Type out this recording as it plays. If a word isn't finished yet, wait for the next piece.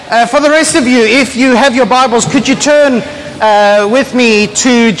For the rest of you, if you have your Bibles, could you turn with me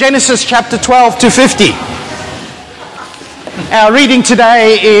to Genesis chapter 12 to 50? Our reading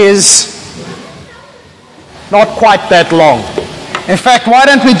today is not quite that long. In fact, why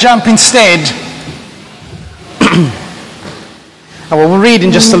don't we jump instead? Well, we'll read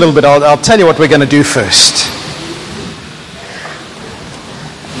in just a little bit. I'll tell you what we're going to do first.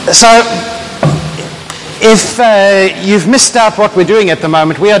 So, if you've missed out what we're doing at the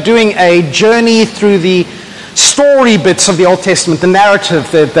moment, we are doing a journey through the story bits of the Old Testament, the narrative,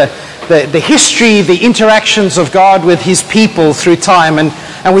 the history, the interactions of God with his people through time.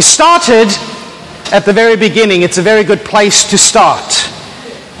 And we started at the very beginning. It's a very good place to start.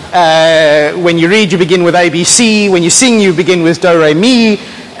 When you read, you begin with ABC. When you sing, you begin with Do, Re, Mi.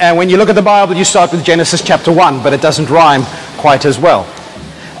 And when you look at the Bible, you start with Genesis chapter 1, but it doesn't rhyme quite as well.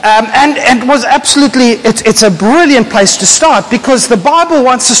 And was absolutely, it's a brilliant place to start, because the Bible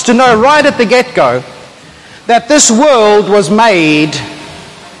wants us to know right at the get-go that this world was made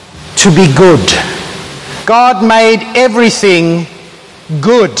to be good. God made everything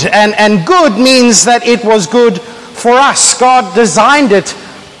good. And good means that it was good for us. God designed it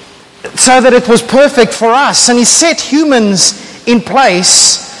so that it was perfect for us. And he set humans in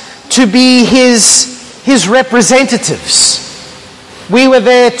place to be his representatives. We were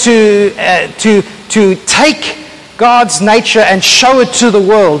there to take God's nature and show it to the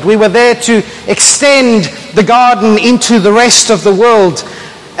world. We were there to extend the garden into the rest of the world.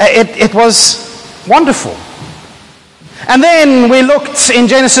 It was wonderful. And then we looked in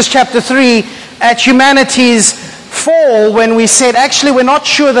Genesis chapter 3 at humanity's fall, when we said, actually, we're not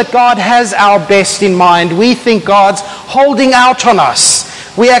sure that God has our best in mind. We think God's holding out on us.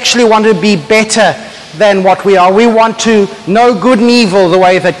 We actually want to be better than what we are. We want to know good and evil the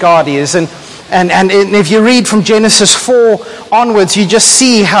way that God is. And if you read from Genesis 4 onwards, you just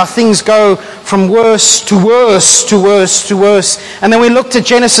see how things go from worse to worse to worse to worse. And then we looked at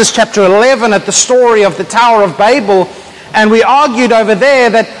Genesis chapter 11 at the story of the Tower of Babel, and we argued over there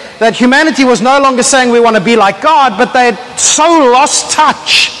that humanity was no longer saying we want to be like God, but they had so lost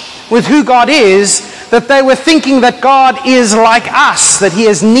touch with who God is that they were thinking that God is like us, that he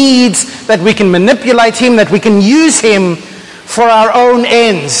has needs, that we can manipulate him, that we can use him for our own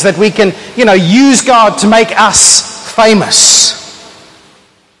ends, that we can, use God to make us famous.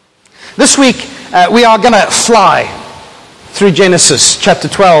 This week, we are going to fly through Genesis chapter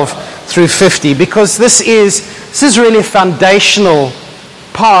 12 through 50, because this is really a foundational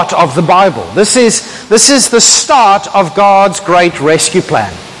part of the Bible. This is the start of God's great rescue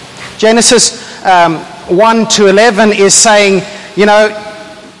plan. Genesis 1 to 11 is saying,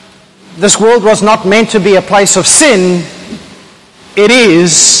 this world was not meant to be a place of sin. It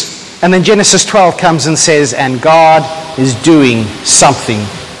is. And then Genesis 12 comes and says, and God is doing something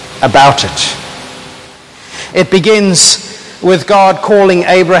about it. It begins with God calling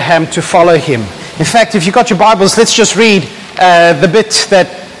Abraham to follow him. In fact, if you've got your Bibles, let's just read the bit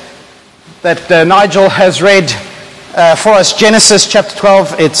that Nigel has read for us. Genesis chapter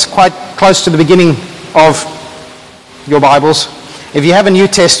 12. It's quite close to the beginning of your Bibles. If you have a New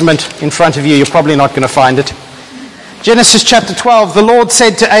Testament in front of you, you're probably not going to find it. Genesis chapter 12, the Lord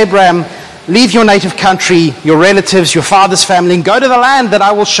said to Abraham, leave your native country, your relatives, your father's family, and go to the land that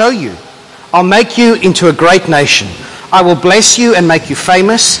I will show you. I'll make you into a great nation. I will bless you and make you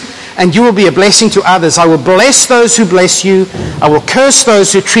famous, and you will be a blessing to others. I will bless those who bless you. I will curse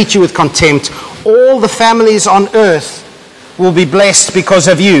those who treat you with contempt. All the families on earth will be blessed because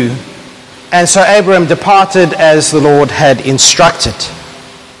of you. And so Abraham departed as the Lord had instructed.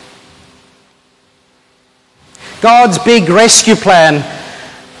 God's big rescue plan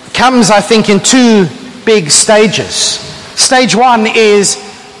comes, I think, in two big stages. Stage one is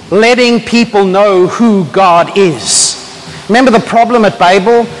letting people know who God is. Remember, the problem at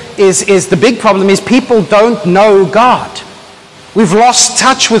Babel is the big problem is people don't know God. We've lost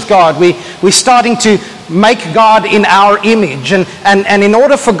touch with God. We're starting to make God in our image. And in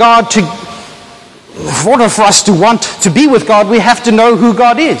order for us to want to be with God, we have to know who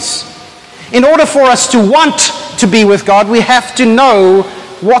God is. In order for us to want to be with God, we have to know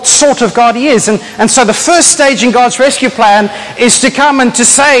what sort of God he is. And so the first stage in God's rescue plan is to come and to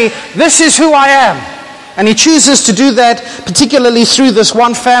say, this is who I am. And he chooses to do that particularly through this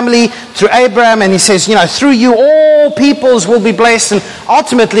one family, through Abraham, and he says, through you all peoples will be blessed. And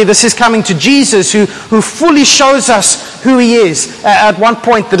ultimately this is coming to Jesus, who fully shows us who he is. At one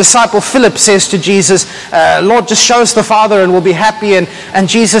point the disciple Philip says to Jesus, Lord, just show us the Father and we'll be happy. And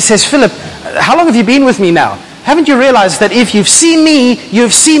Jesus says, Philip, how long have you been with me now? Haven't you realized that if you've seen me,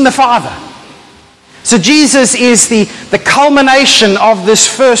 you've seen the Father? So Jesus is the culmination of this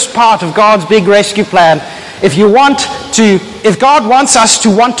first part of God's big rescue plan. If God wants us to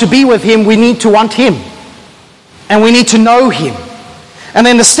want to be with Him, we need to want Him. And we need to know Him. And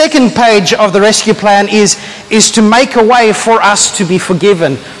then the second page of the rescue plan is to make a way for us to be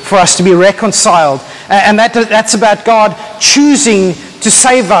forgiven, for us to be reconciled. And that's about God choosing to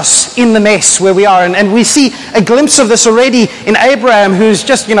save us in the mess where we are. And we see a glimpse of this already in Abraham, who's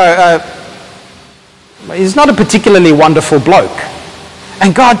just, he's not a particularly wonderful bloke.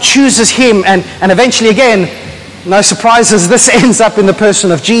 And God chooses him, and eventually again, no surprises, this ends up in the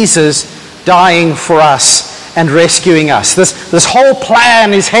person of Jesus dying for us and rescuing us. This whole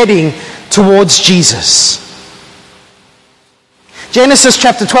plan is heading towards Jesus. Genesis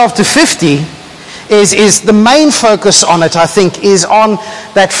chapter 12 to 50 is the main focus on it, I think, is on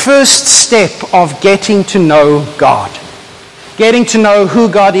that first step of getting to know God. Getting to know who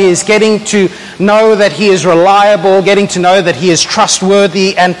God is, getting to know that He is reliable, getting to know that He is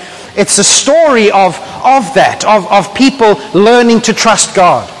trustworthy. And it's a story of that, of people learning to trust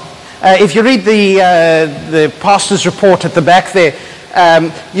God. If you read the pastor's report at the back there,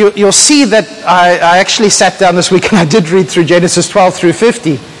 you'll see that I actually sat down this week and I did read through Genesis 12 through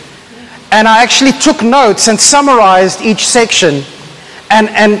 50. And I actually took notes and summarized each section.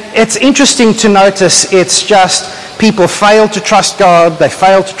 And it's interesting to notice it's just people fail to trust God, they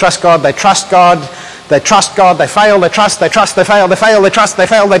fail to trust God, they trust God, they trust God, they fail, they trust, they trust, they fail, they fail, they trust, they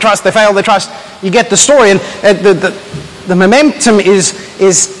fail, they trust, they fail, they trust. You get the story. And the momentum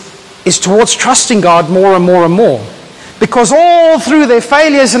is towards trusting God more and more and more. Because all through their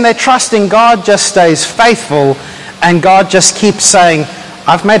failures and their trusting, God just stays faithful, and God just keeps saying,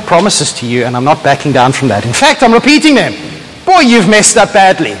 I've made promises to you and I'm not backing down from that. In fact, I'm repeating them. Boy, you've messed up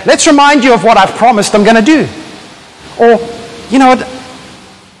badly. Let's remind you of what I've promised I'm going to do. Or, you know what?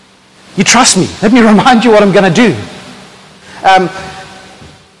 You trust me. Let me remind you what I'm going to do.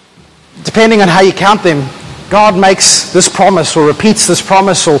 Depending on how you count them, God makes this promise or repeats this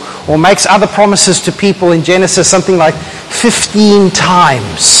promise or makes other promises to people in Genesis something like 15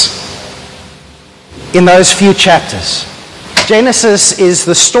 times in those few chapters. Genesis is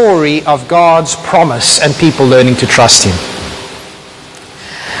the story of God's promise and people learning to trust Him.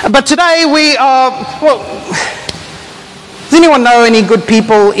 But today we are, does anyone know any good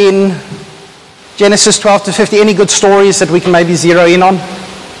people in Genesis 12 to 50? Any good stories that we can maybe zero in on?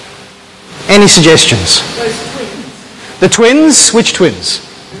 Any suggestions? Those twins. The twins? Which twins?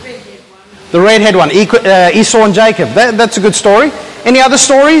 The redhead one. The redhead one, Esau and Jacob. That's a good story. Any other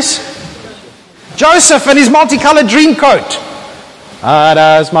stories? Joseph and his multicolored dream coat. And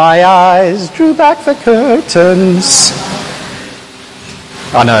as my eyes drew back the curtains.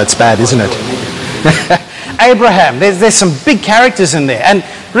 Oh no, it's bad, isn't it? Abraham. There's some big characters in there. And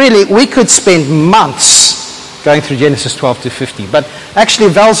really, we could spend months going through Genesis 12 to 50. But actually,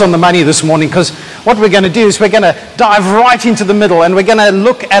 Val's on the money this morning, because what we're going to do is we're going to dive right into the middle, and we're going to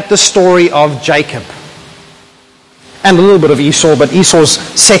look at the story of Jacob. And a little bit of Esau, but Esau's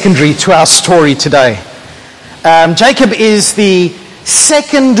secondary to our story today. Jacob is the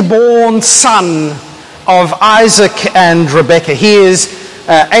second-born son of Isaac and Rebekah. He is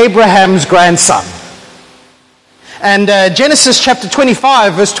Abraham's grandson. And Genesis chapter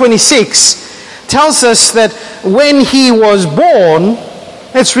 25, verse 26, tells us that when he was born,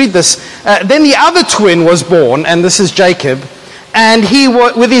 let's read this, then the other twin was born, and this is Jacob, and he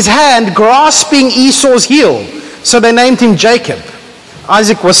with his hand grasping Esau's heel. So they named him Jacob.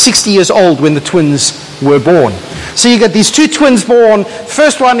 Isaac was 60 years old when the twins were born. So you get these two twins born.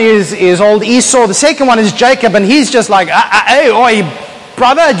 First one is old Esau. The second one is Jacob, and he's just like, hey, oi,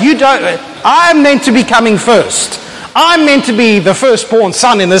 brother, I'm meant to be coming first. I'm meant to be the firstborn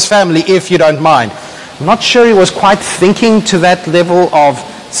son in this family, if you don't mind. I'm not sure he was quite thinking to that level of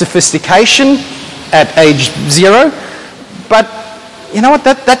sophistication at age 0. But you know what?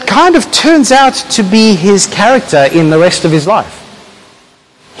 That kind of turns out to be his character in the rest of his life.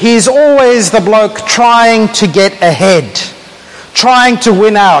 He's always the bloke trying to get ahead, trying to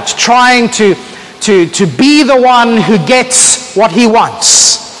win out, trying to be the one who gets what he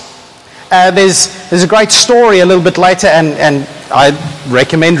wants. There's a great story a little bit later, and I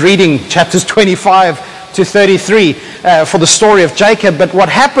recommend reading chapters 25 to 33 for the story of Jacob. But what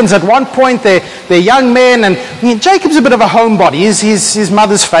happens at one point, they're young men, and Jacob's a bit of a homebody. He's his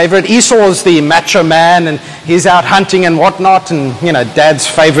mother's favorite. Esau's the macho man, and he's out hunting and whatnot, and dad's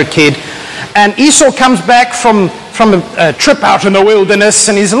favorite kid. And Esau comes back from a trip out in the wilderness,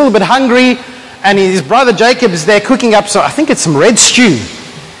 and he's a little bit hungry, and his brother Jacob is there cooking up, I think it's some red stew.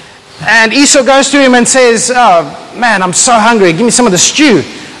 And Esau goes to him and says, oh man, I'm so hungry, give me some of the stew.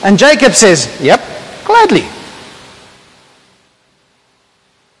 And Jacob says, yep, Gladly.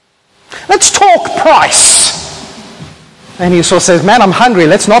 Let's talk price. And Esau says, man, I'm hungry.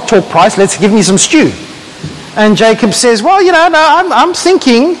 Let's not talk price. Let's give me some stew. And Jacob says, well, no, I'm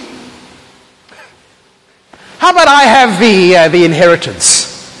thinking, how about I have the inheritance?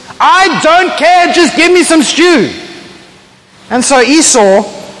 I don't care, just give me some stew. And so Esau,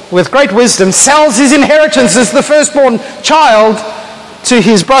 with great wisdom, sells his inheritance as the firstborn child to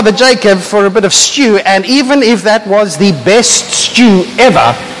his brother Jacob for a bit of stew. And even if that was the best stew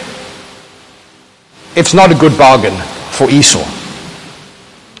ever, it's not a good bargain for Esau.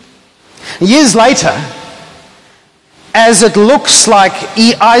 Years later, as it looks like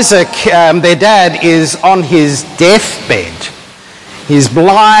Isaac, their dad, is on his deathbed, he's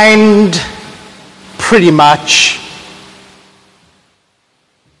blind, pretty much.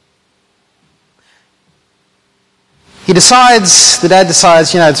 The dad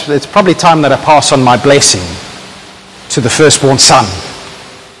decides, it's probably time that I pass on my blessing to the firstborn son.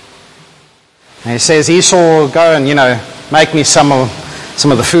 And he says, Esau, go and, make me some of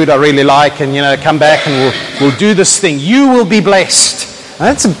the food I really like, and, come back and we'll do this thing. You will be blessed. And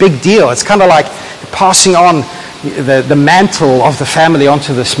that's a big deal. It's kind of like passing on the mantle of the family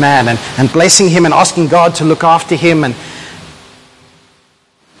onto this man and blessing him and asking God to look after him. And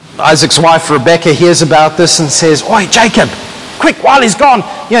Isaac's wife, Rebecca, hears about this and says, oi, Jacob, quick, while he's gone,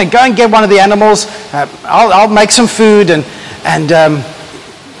 go and get one of the animals. I'll make some food and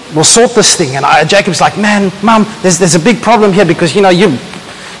we'll sort this thing. And Jacob's like, man, Mum, there's a big problem here because,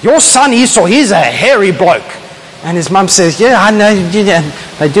 your son Esau, he's a hairy bloke. And his mum says, yeah, I know.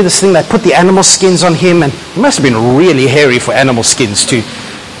 They do this thing, they put the animal skins on him, and he must have been really hairy for animal skins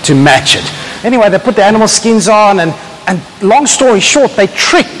to match it. Anyway, they put the animal skins on, and long story short, they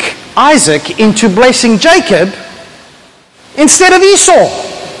trick Isaac into blessing Jacob instead of Esau.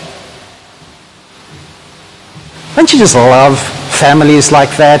 Don't you just love families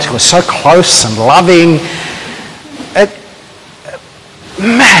like that who are so close and loving?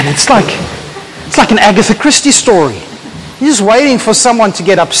 Man, it's like an Agatha Christie story. You're just waiting for someone to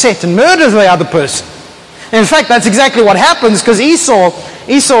get upset and murder the other person. In fact, that's exactly what happens, because Esau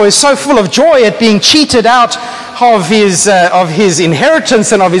is so full of joy at being cheated out of his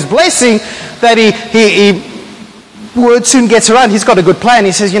inheritance and of his blessing that word soon gets around. He's got a good plan.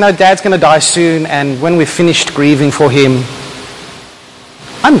 He says, Dad's going to die soon, and when we've finished grieving for him,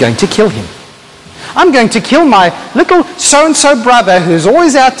 I'm going to kill him. I'm going to kill my little so-and-so brother who's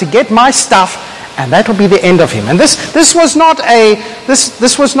always out to get my stuff, and that will be the end of him. And this was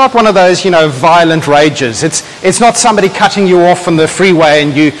not one of those, violent rages. It's not somebody cutting you off on the freeway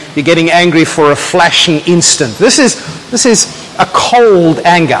and you're getting angry for a flashing instant. This is a cold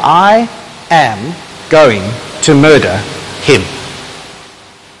anger. I am going to murder him.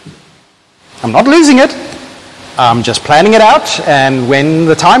 I'm not losing it. I'm just planning it out, and when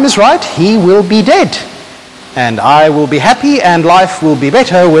the time is right, he will be dead. And I will be happy, and life will be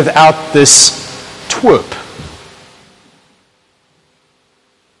better without this twerp.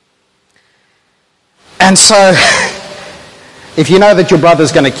 And so, if you know that your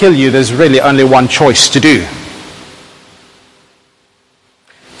brother's going to kill you, there's really only one choice to do.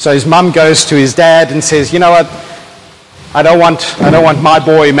 So his mum goes to his dad and says, you know what, I don't want my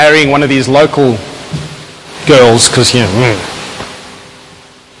boy marrying one of these local girls, because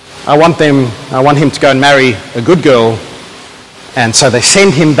I want him to go and marry a good girl. And so they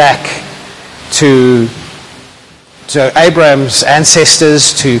send him back to Abraham's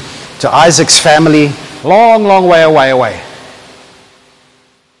ancestors, to Isaac's family, long way away.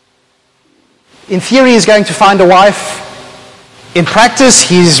 In theory, he's going to find a wife. In practice,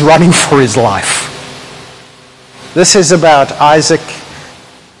 he's running for his life. This is about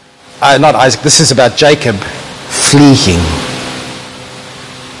this is about Jacob fleeing.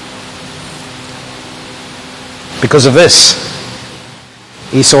 Because of this,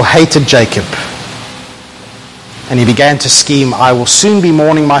 Esau hated Jacob. And he began to scheme, I will soon be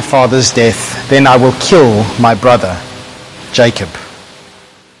mourning my father's death, then I will kill my brother, Jacob.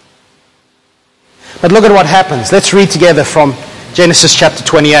 But look at what happens. Let's read together from Genesis chapter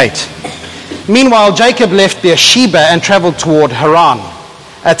 28. Meanwhile, Jacob left Beersheba and traveled toward Haran.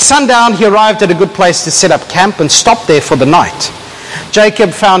 At sundown, he arrived at a good place to set up camp and stopped there for the night.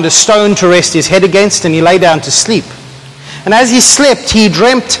 Jacob found a stone to rest his head against, and he lay down to sleep. And as he slept, he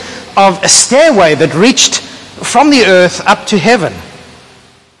dreamt of a stairway that reached from the earth up to heaven.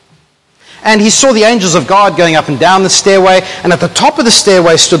 And he saw the angels of God going up and down the stairway, and at the top of the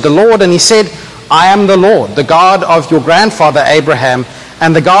stairway stood the Lord, and he said, I am the Lord, the God of your grandfather Abraham,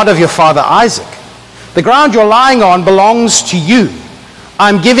 and the God of your father Isaac. The ground you're lying on belongs to you.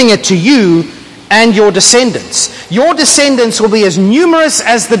 I'm giving it to you and your descendants. Your descendants will be as numerous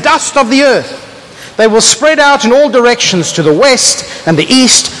as the dust of the earth. They will spread out in all directions, to the west and the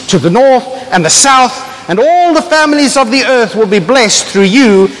east, to the north and the south, and all the families of the earth will be blessed through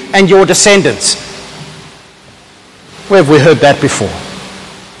you and your descendants. Where have we heard that before?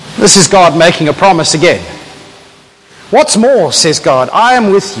 This is God making a promise again. What's more, says God, I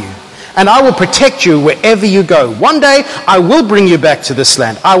am with you, and I will protect you wherever you go. One day I will bring you back to this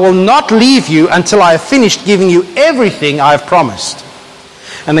land. I will not leave you until I have finished giving you everything I have promised.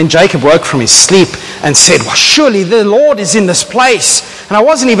 And then Jacob woke from his sleep and said, well, surely the Lord is in this place, and I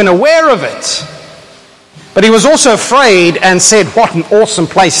wasn't even aware of it. But he was also afraid and said, what an awesome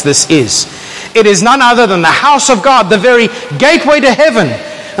place this is. It is none other than the house of God, the very gateway to heaven.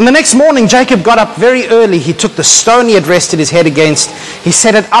 And the next morning, Jacob got up very early. He took the stone he had rested his head against. He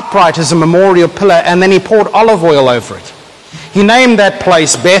set it upright as a memorial pillar, and then he poured olive oil over it. He named that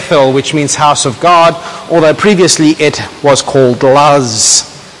place Bethel, which means house of God, although previously it was called Luz.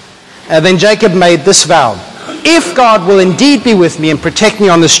 Then Jacob made this vow: if God will indeed be with me and protect me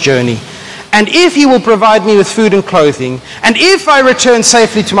on this journey, and if he will provide me with food and clothing, and if I return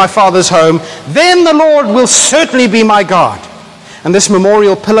safely to my father's home, then the Lord will certainly be my God. And this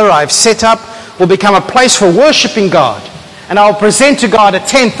memorial pillar I have set up will become a place for worshiping God, and I will present to God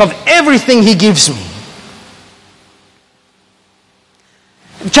 1/10 of everything he gives me.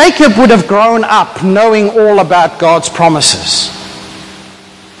 Jacob would have grown up knowing all about God's promises.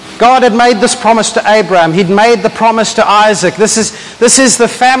 God had made this promise to Abraham. He'd made the promise to Isaac. This is the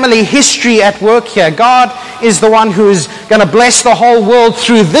family history at work here. God is the one who is going to bless the whole world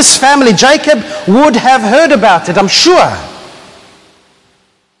through this family. Jacob would have heard about it, I'm sure.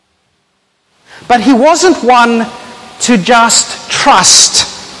 But he wasn't one to just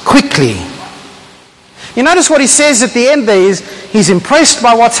trust quickly. You notice what he says at the end there is, he's impressed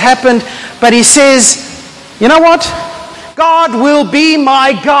by what's happened, but he says, you know what? God will be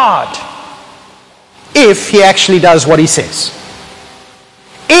my God if he actually does what he says.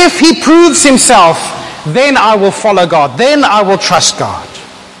 If he proves himself, then I will follow God. Then I will trust God.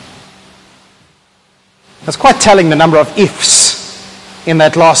 That's quite telling, the number of ifs in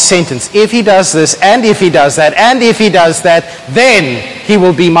that last sentence. If he does this, and if he does that, and if he does that, then he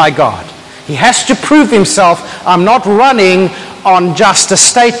will be my God. He has to prove himself. I'm not running on just a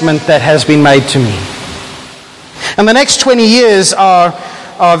statement that has been made to me. And the next 20 years are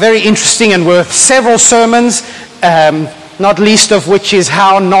very interesting and worth several sermons, not least of which is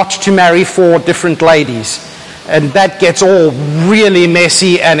how not to marry 4 different ladies. And that gets all really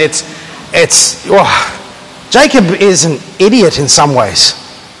messy, and Jacob is an idiot in some ways,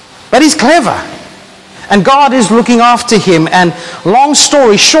 but he's clever. And God is looking after him. And long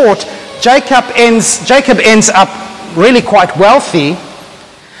story short, Jacob ends up really quite wealthy.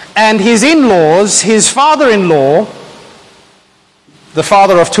 And his in-laws, his father-in-law, the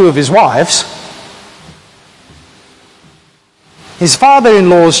father of 2 of his wives, his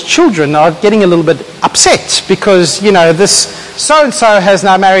father-in-law's children are getting a little bit upset because, this so-and-so has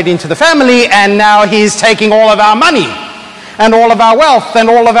now married into the family, and now he's taking all of our money and all of our wealth and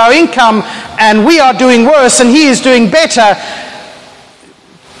all of our income, and we are doing worse and he is doing better.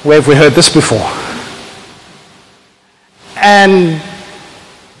 Where have we heard this before? And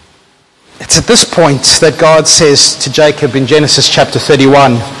it's at this point that God says to Jacob in Genesis chapter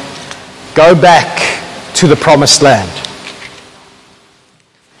 31, go back to the promised land.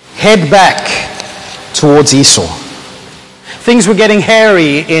 Head back towards Esau. Things were getting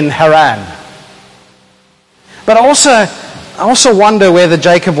hairy in Haran. But I also wonder whether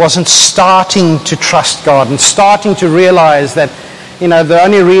Jacob wasn't starting to trust God and starting to realize that, the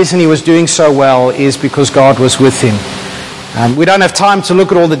only reason he was doing so well is because God was with him. We don't have time to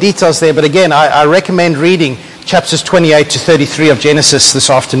look at all the details there, but again, I recommend reading chapters 28 to 33 of Genesis this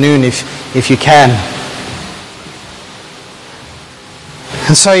afternoon if you can.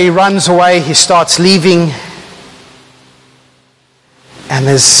 And so he runs away, he starts leaving, and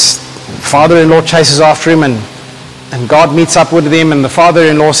his father-in-law chases after him, and God meets up with him, and the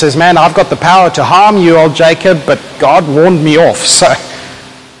father-in-law says, man, I've got the power to harm you, old Jacob, but God warned me off, so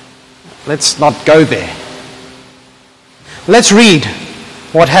let's not go there. Let's read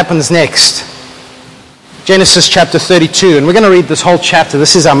what happens next. Genesis chapter 32, and we're going to read this whole chapter.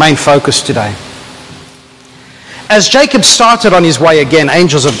 This is our main focus today. As Jacob started on his way again,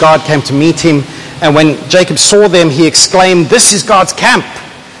 angels of God came to meet him, and when Jacob saw them, he exclaimed, this is God's camp.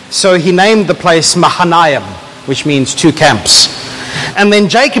 So he named the place Mahanaim, which means 2 camps. And then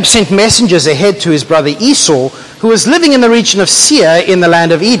Jacob sent messengers ahead to his brother Esau, who was living in the region of Seir in the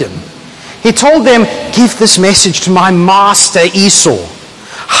land of Edom. He told them, give this message to my master Esau.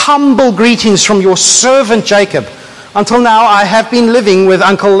 Humble greetings from your servant Jacob. Until now I have been living with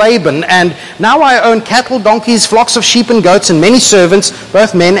Uncle Laban, and now I own cattle, donkeys, flocks of sheep and goats, and many servants,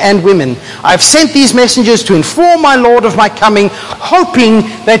 both men and women. I have sent these messengers to inform my Lord of my coming, hoping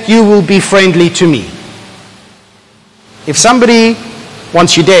that you will be friendly to me. If somebody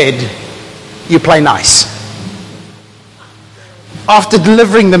wants you dead, you play nice. After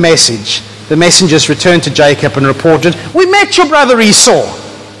delivering the message, the messengers returned to Jacob and reported, "We met your brother Esau,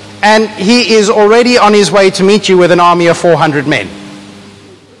 and he is already on his way to meet you with an army of 400 men."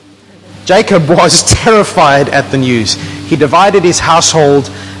 Jacob was terrified at the news. He divided his household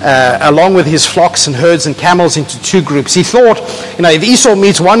along with his flocks and herds and camels into two groups. He thought, if Esau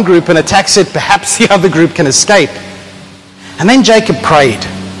meets one group and attacks it, perhaps the other group can escape. And then Jacob prayed,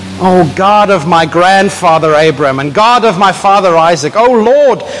 "Oh God of my grandfather Abraham and God of my father Isaac, oh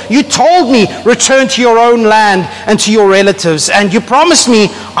Lord, you told me, return to your own land and to your relatives, and you promised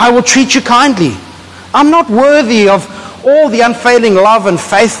me I will treat you kindly. I'm not worthy of all the unfailing love and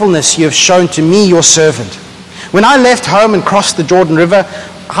faithfulness you have shown to me, your servant. When I left home and crossed the Jordan River,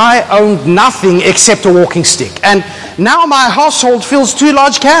 I owned nothing except a walking stick, and now my household fills 2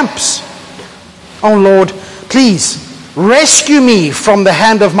 large camps. Oh Lord, please, rescue me from the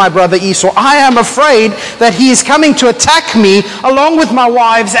hand of my brother Esau. I am afraid that he is coming to attack me along with my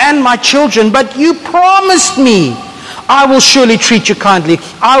wives and my children, but you promised me I will surely treat you kindly.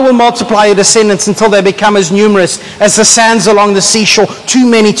 I will multiply your descendants until they become as numerous as the sands along the seashore, too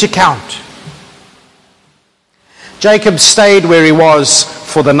many to count." Jacob stayed where he was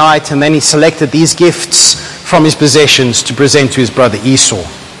for the night, and then he selected these gifts from his possessions to present to his brother Esau.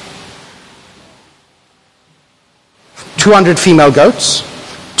 200 female goats,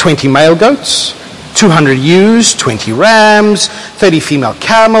 20 male goats, 200 ewes, 20 rams, 30 female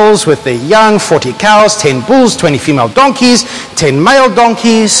camels with their young, 40 cows, 10 bulls, 20 female donkeys, 10 male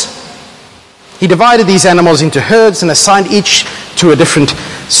donkeys. He divided these animals into herds and assigned each to a different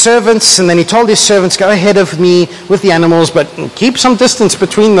servants, and then he told his servants, "Go ahead of me with the animals, but keep some distance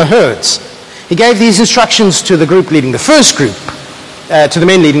between the herds." He gave these instructions to the group leading the first group, to the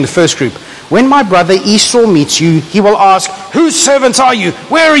men leading the first group. "When my brother Esau meets you, he will ask, 'Whose servants are you?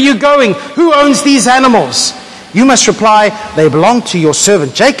 Where are you going? Who owns these animals?' You must reply, 'They belong to your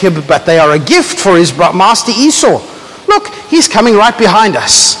servant Jacob, but they are a gift for his master Esau. Look, he's coming right behind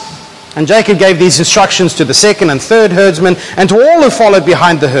us.'" And Jacob gave these instructions to the second and third herdsmen and to all who followed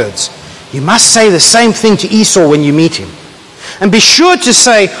behind the herds. "You must say the same thing to Esau when you meet him. And be sure to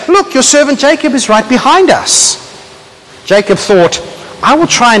say, 'Look, your servant Jacob is right behind us.'" Jacob thought, "I will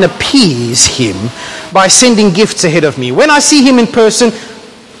try and appease him by sending gifts ahead of me. When I see him in person,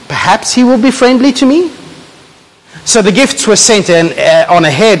 perhaps he will be friendly to me." So the gifts were sent on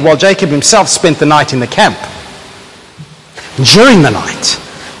ahead while Jacob himself spent the night in the camp. During the night,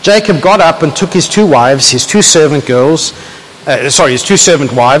 Jacob got up and took his 2 wives, his 2 servant wives,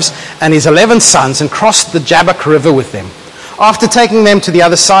 and his 11 sons, and crossed the Jabbok River with them. After taking them to the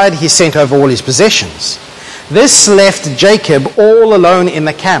other side, he sent over all his possessions. This left Jacob all alone in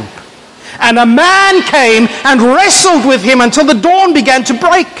the camp. And a man came and wrestled with him until the dawn began to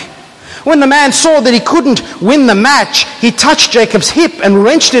break. When the man saw that he couldn't win the match, he touched Jacob's hip and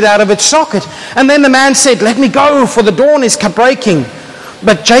wrenched it out of its socket. And then the man said, "Let me go, for the dawn is breaking."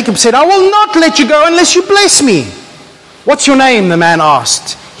 But Jacob said, "I will not let you go unless you bless me." "What's your name?" the man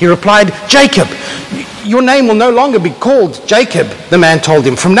asked. He replied, "Jacob." "Your name will no longer be called Jacob," the man told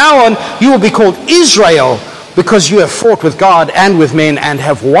him. "From now on, you will be called Israel, because you have fought with God and with men and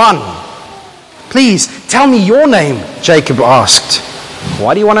have won." "Please tell me your name," Jacob asked.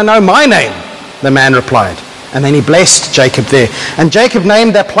 "Why do you want to know my name?" the man replied. And then he blessed Jacob there. And Jacob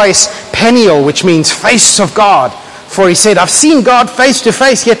named that place Peniel, which means face of God. For he said, "I've seen God face to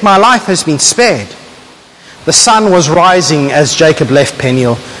face, yet my life has been spared." The sun was rising as Jacob left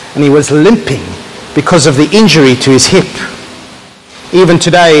Peniel, and he was limping because of the injury to his hip. Even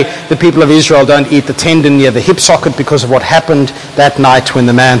today, the people of Israel don't eat the tendon near the hip socket because of what happened that night when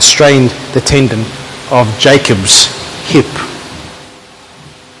the man strained the tendon of Jacob's hip.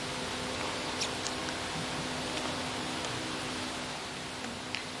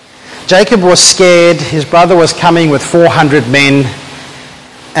 Jacob was scared. His brother was coming with 400 men.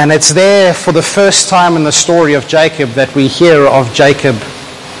 And it's there for the first time in the story of Jacob that we hear of Jacob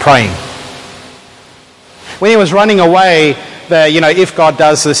praying. When he was running away, if God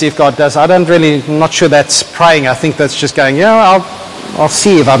does this, if God does, I'm not sure that's praying. I think that's just going, I'll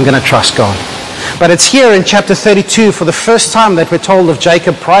see if I'm going to trust God. But it's here in chapter 32 for the first time that we're told of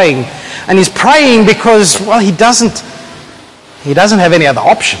Jacob praying. And he's praying because, he doesn't have any other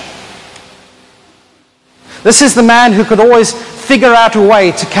option. This is the man who could always figure out a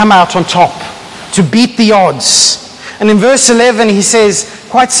way to come out on top, to beat the odds. And in verse 11 he says,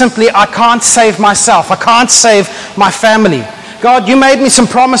 quite simply, I can't save myself. I can't save my family. God, you made me some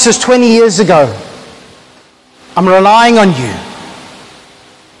promises 20 years ago. I'm relying on you.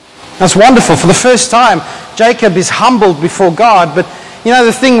 That's wonderful. For the first time, Jacob is humbled before God. But you know,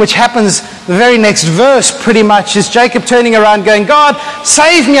 the thing which happens the very next verse pretty much is Jacob turning around going, God,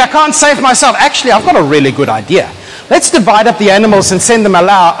 save me. I can't save myself. Actually, I've got a really good idea. Let's divide up the animals and send them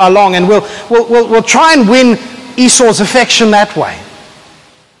along, and we'll try and win Esau's affection that way.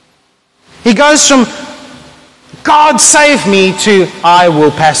 He goes from, God save me, to, I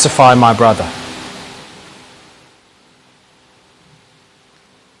will pacify my brother.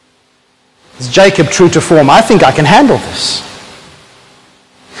 Is Jacob true to form? I think I can handle this.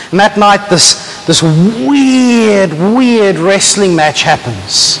 And that night, this weird wrestling match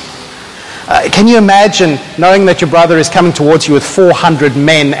happens. Can you imagine knowing that your brother is coming towards you with 400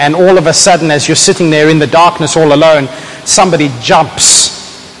 men, and all of a sudden, as you're sitting there in the darkness all alone, somebody jumps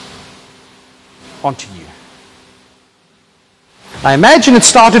onto you? I imagine it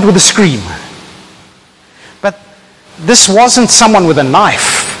started with a scream. But this wasn't someone with a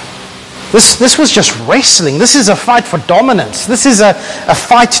knife. This was just wrestling. This is a fight for dominance. This is a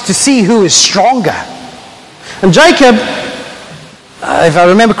fight to see who is stronger. And Jacob, if I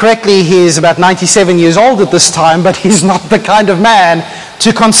remember correctly, he is about 97 years old at this time, but he's not the kind of man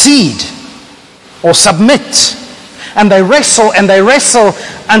to concede or submit. And they wrestle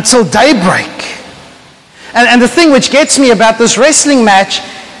until daybreak. And the thing which gets me about this wrestling match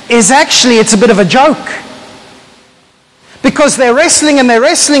is actually it's a bit of a joke. Because they're wrestling, but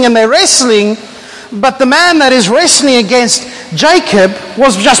the man that is wrestling against Jacob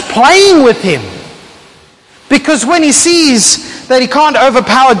was just playing with him. Because when he sees that he can't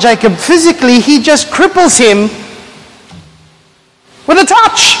overpower Jacob physically, he just cripples him with a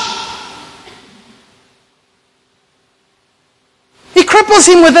touch. He cripples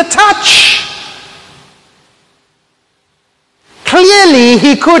him with a touch. Clearly,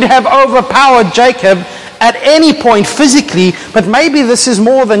 he could have overpowered Jacob at any point physically, but maybe this is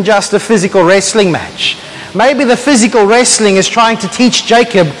more than just a physical wrestling match. Maybe the physical wrestling is trying to teach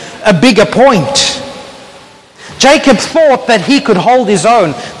Jacob a bigger point. Jacob thought that he could hold his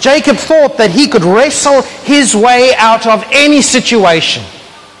own. Jacob thought that he could wrestle his way out of any situation.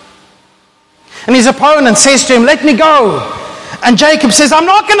 And his opponent says to him, let me go. And Jacob says, I'm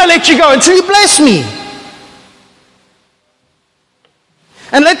not going to let you go until you bless me.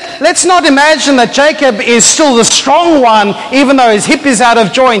 And let's not imagine that Jacob is still the strong one, even though his hip is out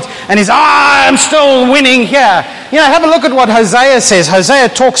of joint, and he's, I'm still winning here. You know, have a look at what Hosea says. Hosea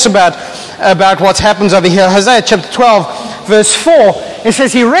talks about what happens over here. Hosea chapter 12, verse 4. It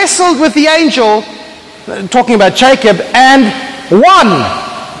says, he wrestled with the angel, talking about Jacob, and won.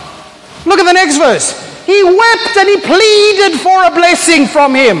 Look at the next verse. He wept and he pleaded for a blessing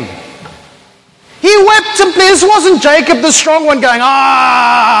from him. He wept and pleaded. This wasn't Jacob, the strong one, going,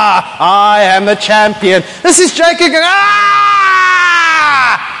 I am the champion. This is Jacob going,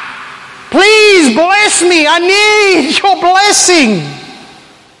 please bless me. I need your blessing.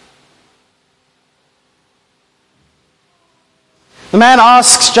 The man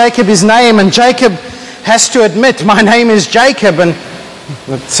asks Jacob his name, and Jacob has to admit, my name is Jacob. And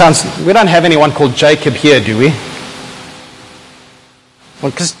we don't have anyone called Jacob here, do we?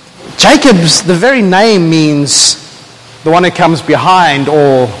 Well, because Jacob's, the very name means the one who comes behind,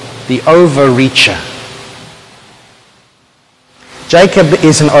 or the overreacher. Jacob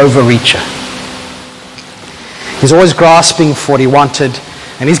is an overreacher. He's always grasping for what he wanted,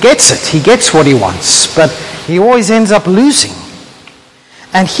 and he gets it. He gets what he wants, but he always ends up losing.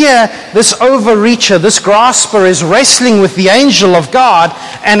 And here, this overreacher, this grasper, is wrestling with the angel of God,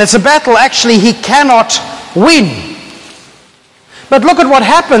 and it's a battle actually he cannot win. But look at what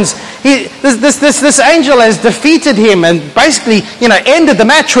happens. This angel has defeated him and basically, ended the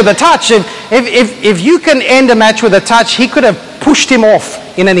match with a touch. If you can end a match with a touch, he could have pushed him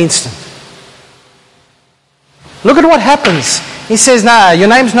off in an instant. Look at what happens. He says, your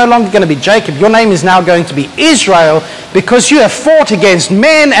name's no longer going to be Jacob. Your name is now going to be Israel, because you have fought against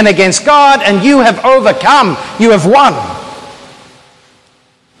men and against God, and you have overcome. You have won.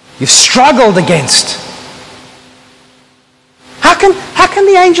 You've struggled against. How can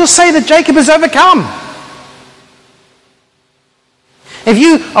the angel say that Jacob has overcome? If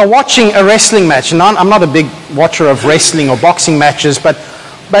you are watching a wrestling match, and I'm not a big watcher of wrestling or boxing matches, but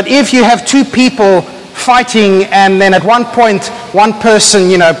if you have two people fighting, and then at one point one person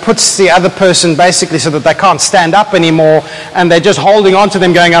puts the other person basically so that they can't stand up anymore, and they're just holding on to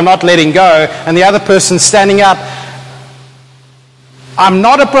them going, I'm not letting go, and the other person's standing up, I'm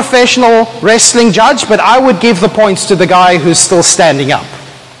not a professional wrestling judge, but I would give the points to the guy who's still standing up.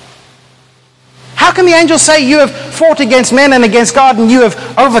 How can the angel say, you have fought against men and against God and you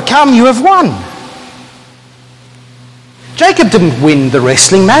have overcome, you have won? Jacob didn't win the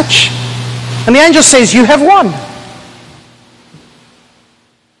wrestling match. And the angel says, you have won.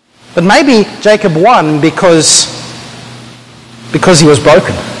 But maybe Jacob won because he was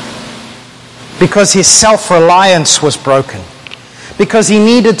broken. Because his self-reliance was broken. Because he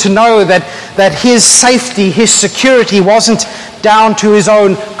needed to know that his safety, his security wasn't down to his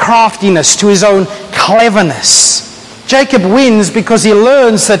own craftiness, to his own cleverness. Jacob wins because he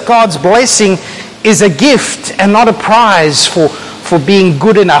learns that God's blessing is a gift and not a prize for being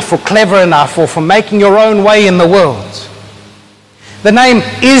good enough or clever enough or for making your own way in the world. The name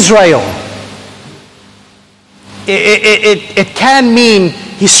Israel, it can mean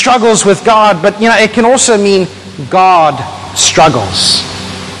he struggles with God, but it can also mean God struggles.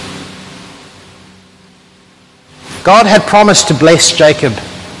 God had promised to bless Jacob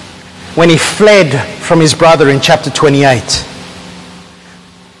when he fled from his brother in chapter 28.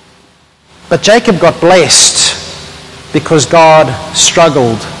 But Jacob got blessed because God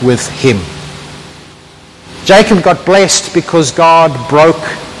struggled with him. Jacob got blessed because God broke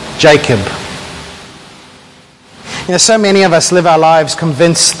Jacob. So many of us live our lives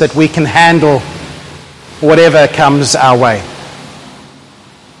convinced that we can handle whatever comes our way.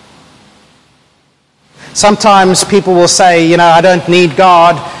 Sometimes people will say, I don't need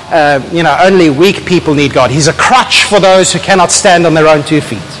God. Only weak people need God. He's a crutch for those who cannot stand on their own 2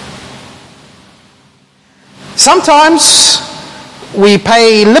 feet. Sometimes we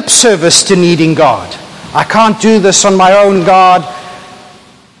pay lip service to needing God. I can't do this on my own, God.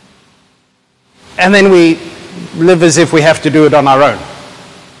 And then we live as if we have to do it on our own.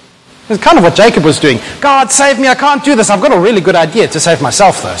 It's kind of what Jacob was doing. God, save me, I can't do this. I've got a really good idea to save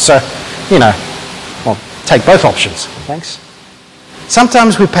myself, though. So, well, take both options. Thanks.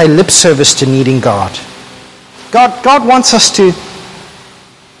 Sometimes we pay lip service to needing God. God wants us to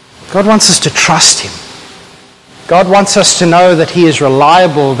trust Him. God wants us to know that He is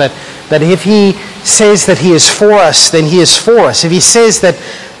reliable, that if He says that He is for us, then He is for us. If He says that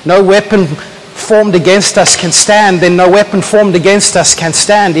no weapon formed against us can stand, then no weapon formed against us can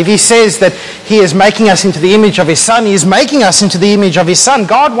stand. If He says that He is making us into the image of His Son, He is making us into the image of His Son.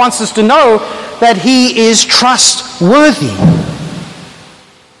 God wants us to know that He is trustworthy.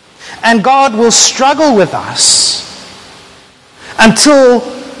 And God will struggle with us until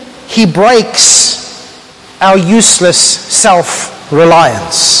He breaks our useless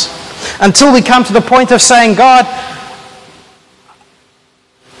self-reliance. Until we come to the point of saying, God,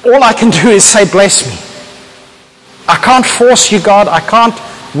 all I can do is say, bless me. I can't force you, God. I can't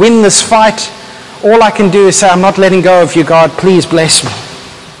win this fight. All I can do is say, I'm not letting go of you, God. Please bless me.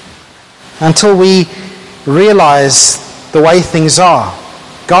 Until we realize the way things are.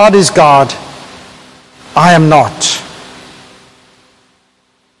 God is God. I am not.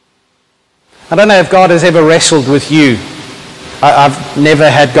 I don't know if God has ever wrestled with you. I've never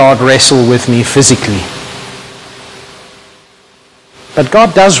had God wrestle with me physically. But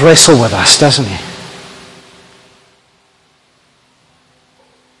God does wrestle with us, doesn't He?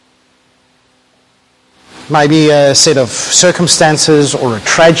 Maybe a set of circumstances or a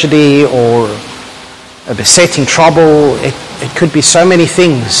tragedy or a besetting trouble. It could be so many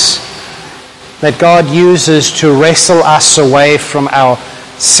things that God uses to wrestle us away from our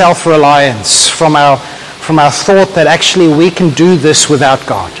self-reliance, from our thought that actually we can do this without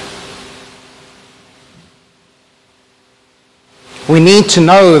God. We need to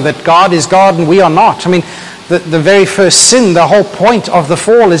know that God is God and we are not. I mean, the very first sin, the whole point of the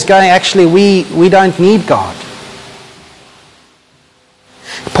fall is going, actually, we don't need God.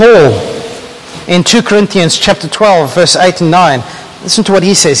 Paul, in 2 Corinthians chapter 12, verse 8 and 9, listen to what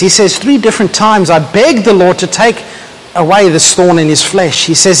he says. He says, 3 different times I begged the Lord to take away this thorn in His flesh.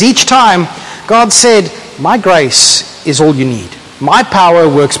 He says, each time God said, my grace is all you need. My power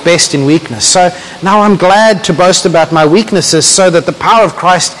works best in weakness. So now I'm glad to boast about my weaknesses so that the power of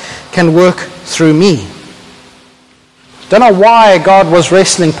Christ can work through me. Don't know why God was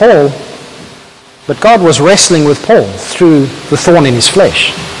wrestling Paul, but God was wrestling with Paul through the thorn in his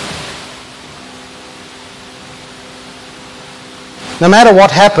flesh. No matter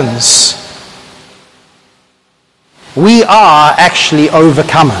what happens, we are actually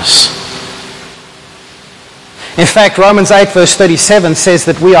overcomers. In fact, Romans 8 verse 37 says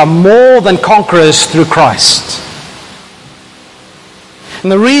that we are more than conquerors through Christ.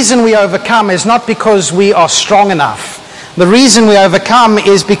 And the reason we overcome is not because we are strong enough. The reason we overcome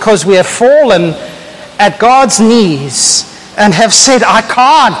is because we have fallen at God's knees and have said, I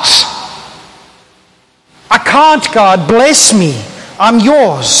can't, God, bless me. I'm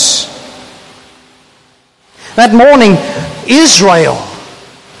yours. That morning, Israel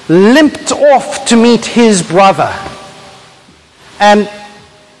limped off to meet his brother. And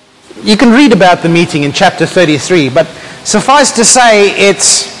you can read about the meeting in chapter 33, but suffice to say,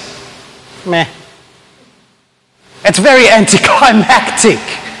 it's meh. It's very anticlimactic.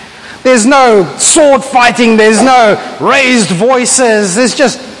 There's no sword fighting, there's no raised voices, there's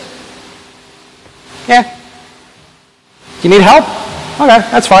just, yeah. You need help? Okay,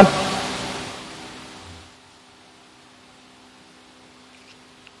 that's fine.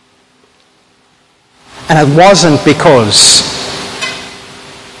 And it wasn't because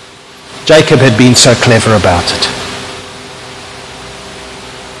Jacob had been so clever about it.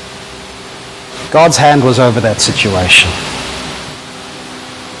 God's hand was over that situation.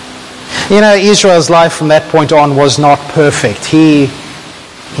 You know, Israel's life from that point on was not perfect. He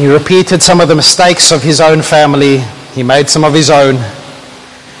repeated some of the mistakes of his own family. He made some of his own.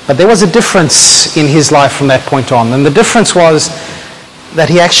 But there was a difference in his life from that point on. And the difference was that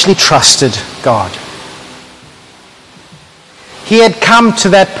he actually trusted God. He had come to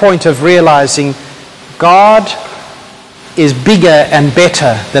that point of realizing God is bigger and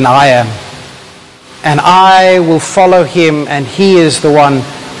better than I am. And I will follow him, and he is the one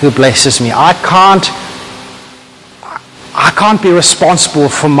who blesses me. I can't be responsible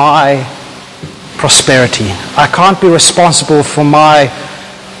for my prosperity. I can't be responsible for my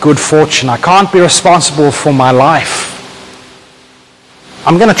good fortune. I can't be responsible for my life.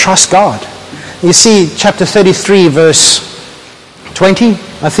 I'm going to trust God. You see, chapter 33, verse 20,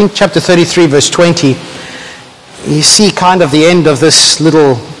 I think chapter 33, verse 20, you see kind of the end of this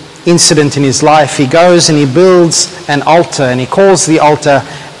little incident in his life. He goes and he builds an altar, and he calls the altar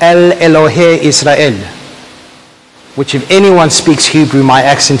El Elohe Israel, which if anyone speaks Hebrew, my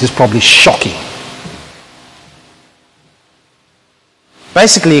accent is probably shocking.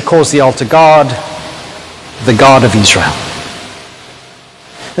 Basically, he calls the altar God, the God of Israel.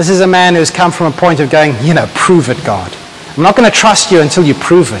 This is a man who's come from a point of going, prove it, God. I'm not going to trust you until you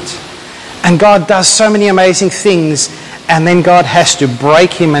prove it. And God does so many amazing things, and then God has to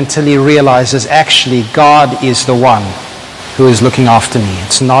break him until he realizes, actually, God is the one who is looking after me.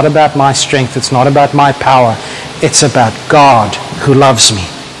 It's not about my strength. It's not about my power. It's about God who loves me.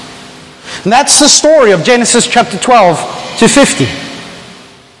 And that's the story of Genesis chapter 12 to 50.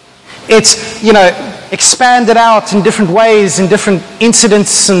 It's, expanded out in different ways, in different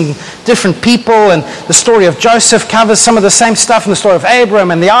incidents and different people. And the story of Joseph covers some of the same stuff in the story of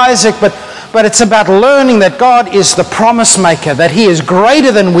Abraham and the Isaac. But it's about learning that God is the promise maker, that he is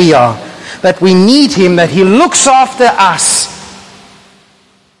greater than we are, that we need him, that he looks after us.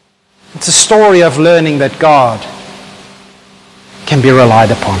 It's a story of learning that God can be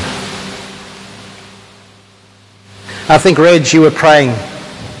relied upon. I think, Reg, you were praying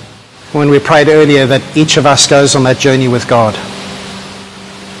when we prayed earlier that each of us goes on that journey with God.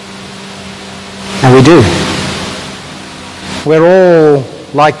 And we do. We're all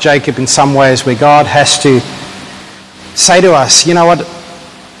like Jacob in some ways, where God has to say to us, you know what,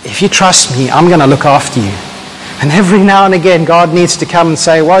 if you trust me, I'm going to look after you. And every now and again, God needs to come and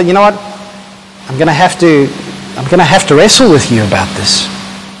say, well, you know what, I'm going to have to wrestle with you about this.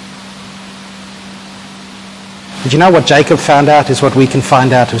 But you know what Jacob found out is what we can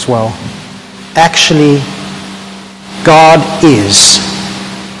find out as well. Actually, God is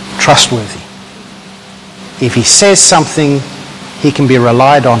trustworthy. If he says something, he can be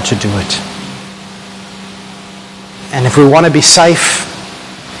relied on to do it. And if we want to be safe,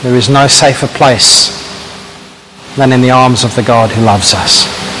 there is no safer place than in the arms of the God who loves us.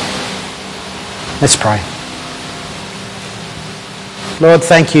 Let's pray. Lord,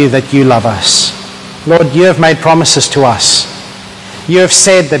 thank you that you love us. Lord, you have made promises to us. You have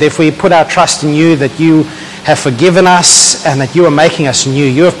said that if we put our trust in you, that you have forgiven us and that you are making us new.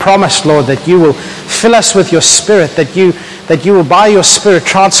 You have promised, Lord, that you will fill us with your Spirit, that you will by your Spirit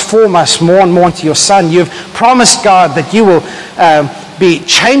transform us more and more into your Son. You have promised, God, that you will be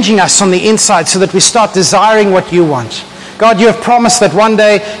changing us on the inside so that we start desiring what you want. God, you have promised that one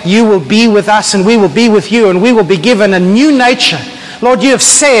day you will be with us and we will be with you and we will be given a new nature. Lord, you have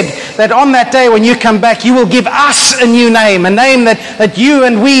said that on that day when you come back, you will give us a new name, a name that you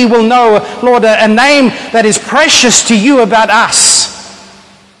and we will know, Lord, a name that is precious to you about us.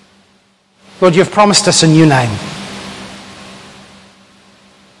 Lord, you have promised us a new name.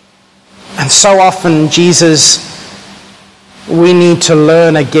 And so often, Jesus, we need to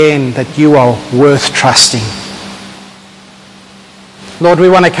learn again that you are worth trusting. Lord, we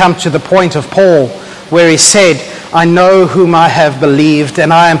want to come to the point of Paul where he said, I know whom I have believed,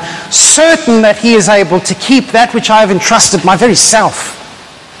 and I am certain that he is able to keep that which I have entrusted, my very self,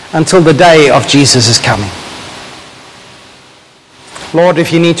 until the day of Jesus' coming. Lord,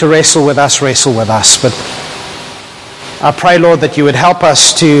 if you need to wrestle with us, wrestle with us. But I pray, Lord, that you would help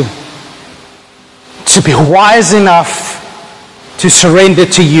us to be wise enough to surrender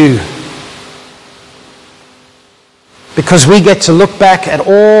to you. Because we get to look back at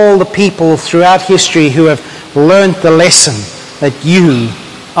all the people throughout history who have learned the lesson that you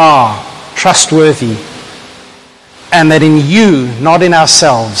are trustworthy, and that in you, not in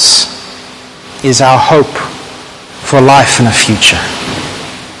ourselves, is our hope for life and a future.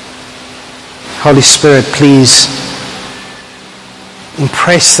 Holy Spirit, please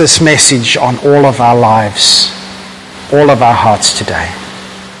impress this message on all of our lives, all of our hearts today,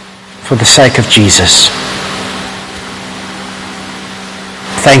 for the sake of Jesus.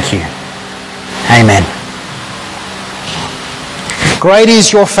 Thank you. Amen. Great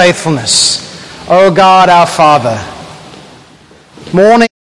is your faithfulness, O God our Father. Morning